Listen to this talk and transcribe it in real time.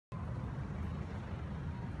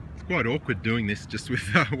It's quite awkward doing this just with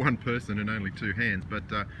one person and only two hands, but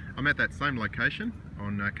I'm at that same location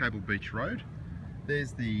on Cable Beach Road.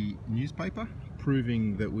 There's the newspaper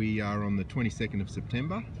proving that we are on the 22nd of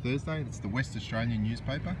September, Thursday. It's the West Australian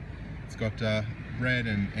newspaper. It's got Brad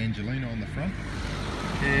and Angelina on the front.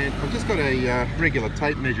 And I've just got a regular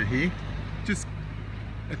tape measure here, just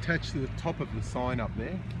attached to the top of the sign up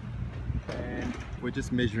there. And we're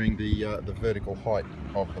just measuring the vertical height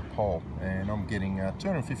of the pole, and I'm getting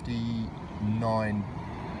 259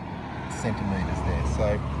 centimeters there.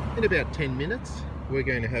 So in about 10 minutes we're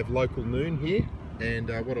going to have local noon here,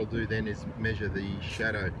 and what I'll do then is measure the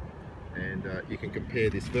shadow, and you can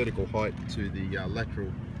compare this vertical height to the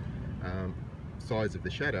lateral size of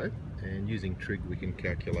the shadow, and using trig we can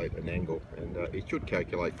calculate an angle, and it should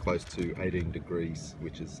calculate close to 18 degrees,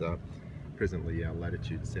 which is presently our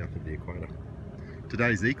latitude south of the equator.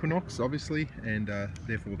 Today's equinox, obviously, and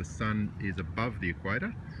therefore the sun is above the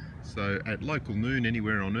equator. So at local noon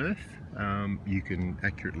anywhere on Earth, you can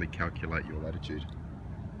accurately calculate your latitude.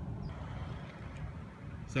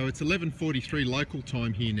 So it's 11:43 local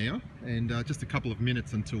time here now, and just a couple of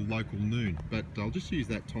minutes until local noon, but I'll just use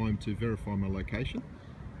that time to verify my location.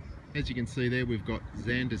 As you can see there, we've got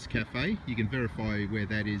Xander's Cafe. You can verify where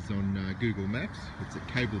that is on Google Maps. It's at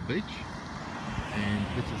Cable Beach, and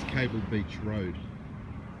this is Cable Beach Road.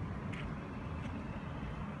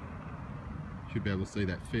 Should be able to see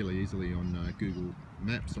that fairly easily on Google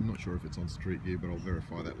Maps. I'm not sure if it's on Street View, but I'll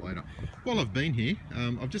verify that later. While I've been here,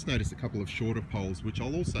 I've just noticed a couple of shorter poles, which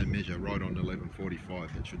I'll also measure right on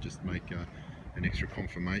 11:45. That should just make an extra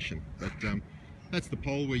confirmation. But that's the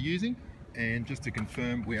pole we're using, and just to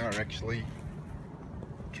confirm, we are actually,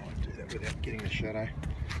 try and do that without getting the shadow.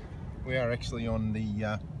 We are actually on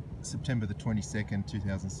the September the 22nd,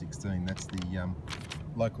 2016. That's the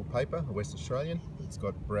local paper, the West Australian. It's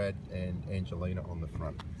got Brad and Angelina on the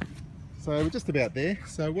front. So we're just about there.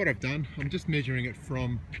 So what I've done, I'm just measuring it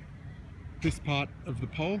from this part of the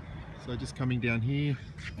pole. So just coming down here,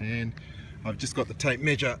 and I've just got the tape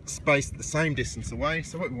measure spaced the same distance away.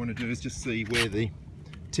 So what we want to do is just see where the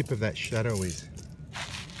tip of that shadow is.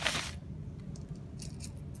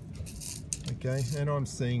 Okay, and I'm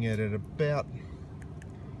seeing it at about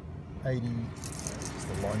 80, just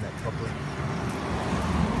align that properly.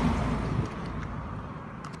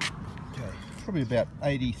 Okay, probably about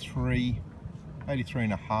 83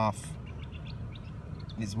 and a half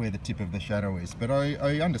is where the tip of the shadow is. But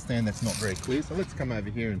I understand that's not very clear, so let's come over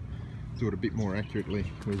here and do it a bit more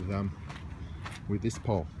accurately with this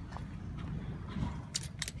pole.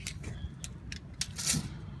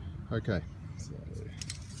 Okay,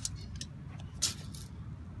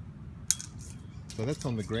 so that's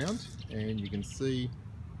on the ground, and you can see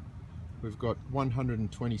we've got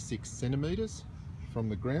 126 centimeters from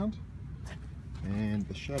the ground, and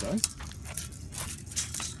the shadow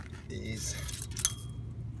is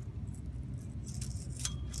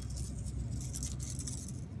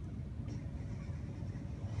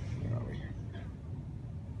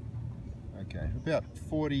about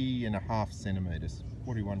 40 and a half centimeters,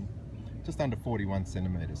 41, just under 41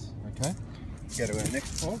 centimeters. Okay, go to our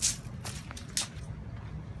next pole.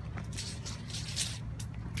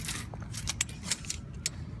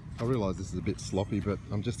 I realise this is a bit sloppy, but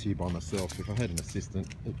I'm just here by myself. If I had an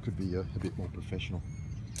assistant, it could be a bit more professional.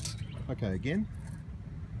 Okay, again,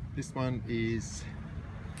 this one is,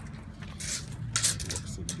 this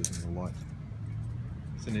one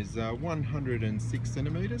is 106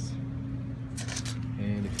 centimeters,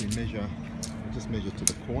 and if we measure, we'll just measure to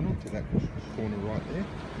the corner, to that corner right there,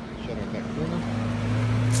 shadow of that corner.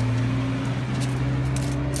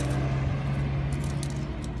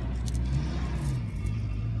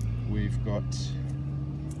 We've got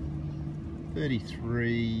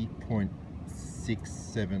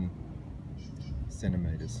 33.67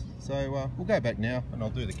 centimeters. So we'll go back now and I'll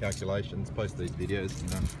do the calculations, post these videos,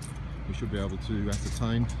 and we should be able to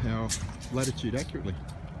ascertain our latitude accurately.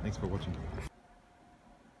 Thanks for watching.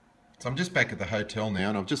 So I'm just back at the hotel now,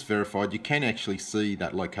 and I've just verified you can actually see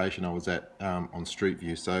that location I was at on Street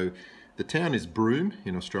View. So the town is Broome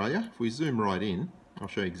in Australia. If we zoom right in, I'll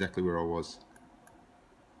show you exactly where I was.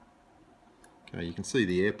 Okay, you can see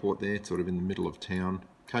the airport there, it's sort of in the middle of town.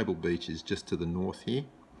 Cable Beach is just to the north here.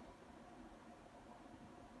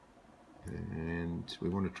 And we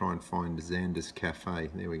want to try and find Xander's Cafe.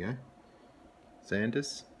 There we go.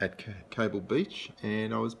 Xander's at Cable Beach,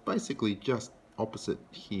 and I was basically just opposite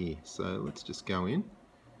here. So let's just go in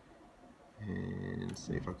and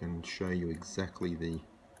see if I can show you exactly the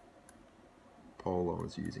pole I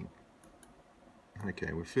was using.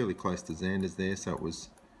 Okay, we're fairly close to Xander's there, so it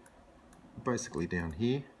was basically down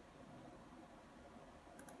here.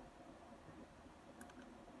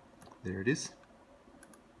 There it is.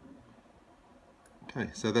 Okay,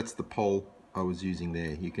 so that's the pole I was using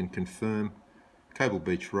there. You can confirm Cable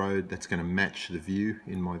Beach Road, that's going to match the view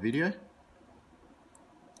in my video.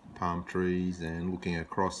 Palm trees and looking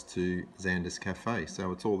across to Xander's Cafe,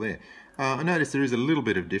 so it's all there. I notice there is a little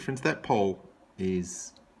bit of difference. That pole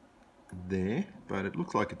is there, but it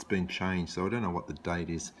looks like it's been changed, so I don't know what the date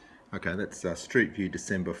is. Okay, that's Street View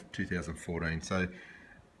December 2014. So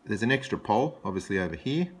there's an extra pole obviously over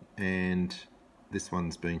here, and this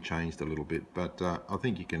one's been changed a little bit, but I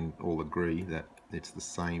think you can all agree that it's the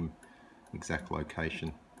same exact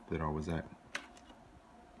location that I was at.